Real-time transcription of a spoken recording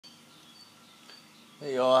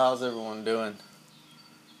Hey y'all, how's everyone doing?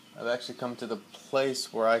 I've actually come to the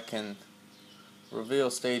place where I can reveal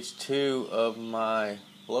stage 2 of my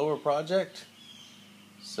blower project.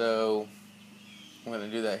 So I'm going to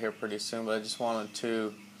do that here pretty soon, but I just wanted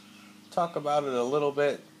to talk about it a little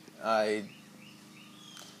bit. I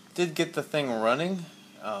did get the thing running.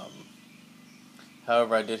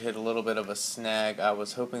 However, I did hit a little bit of a snag. I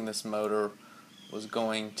was hoping this motor was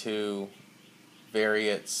going to vary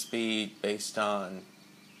its speed based on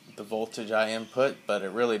the voltage I input, but it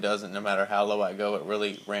really doesn't. No matter how low I go, it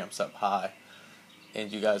really ramps up high,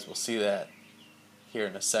 and you guys will see that here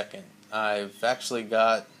in a second. I've actually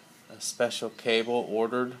got a special cable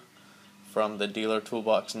ordered from the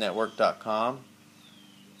dealertoolboxnetwork.com,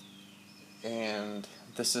 and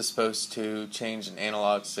this is supposed to change an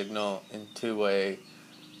analog signal into a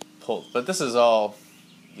pulse. But this is all,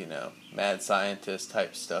 mad scientist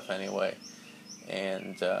type stuff anyway,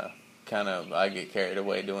 and I get carried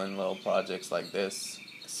away doing little projects like this.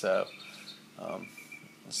 So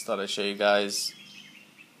just thought I'd show you guys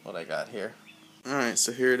what I got here. Alright,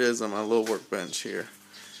 so here it is on my little workbench here.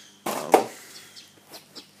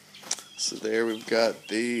 So there we've got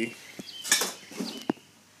the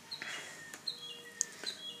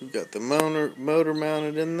motor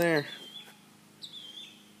mounted in there.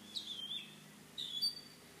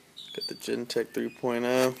 Got the Gentech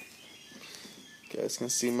 3.0. You guys can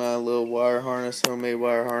see my little wire harness, homemade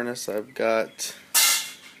wire harness. I've got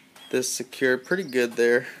this secured pretty good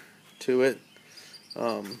there to it.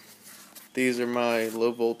 These are my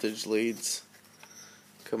low voltage leads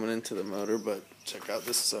coming into the motor, but check out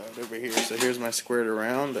this side over here. So here's my squared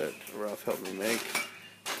around that Ralph helped me make.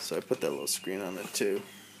 So I put that little screen on it too.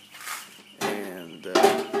 And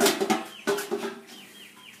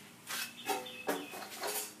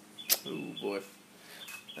oh boy,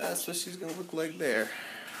 that's what she's gonna look like there.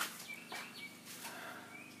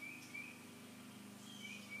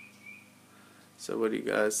 So what do you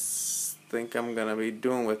guys think I'm gonna be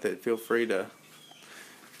doing with it? Feel free to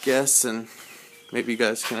guess, and maybe you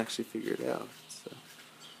guys can actually figure it out.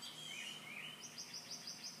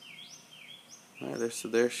 Alright, so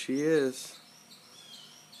there she is.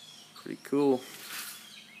 Pretty cool.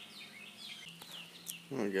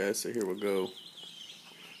 Alright guys, so here we'll go.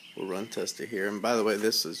 We'll run test it here. And by the way,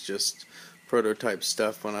 this is just prototype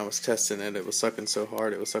stuff. When I was testing it, it was sucking so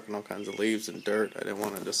hard, it was sucking all kinds of leaves and dirt. I didn't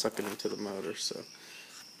want it to suck it into the motor, so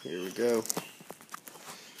here we go.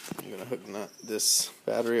 I'm going to hook this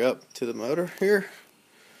battery up to the motor here.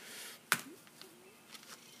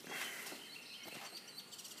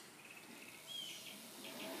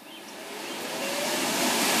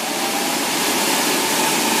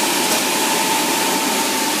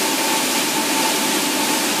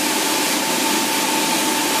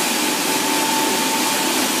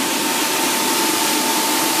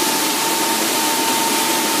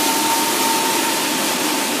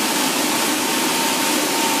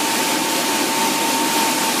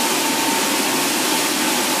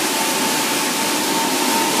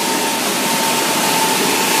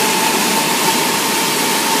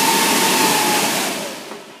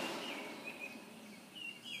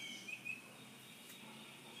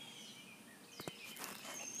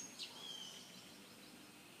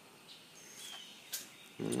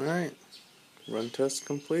 Alright, run test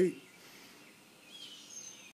complete.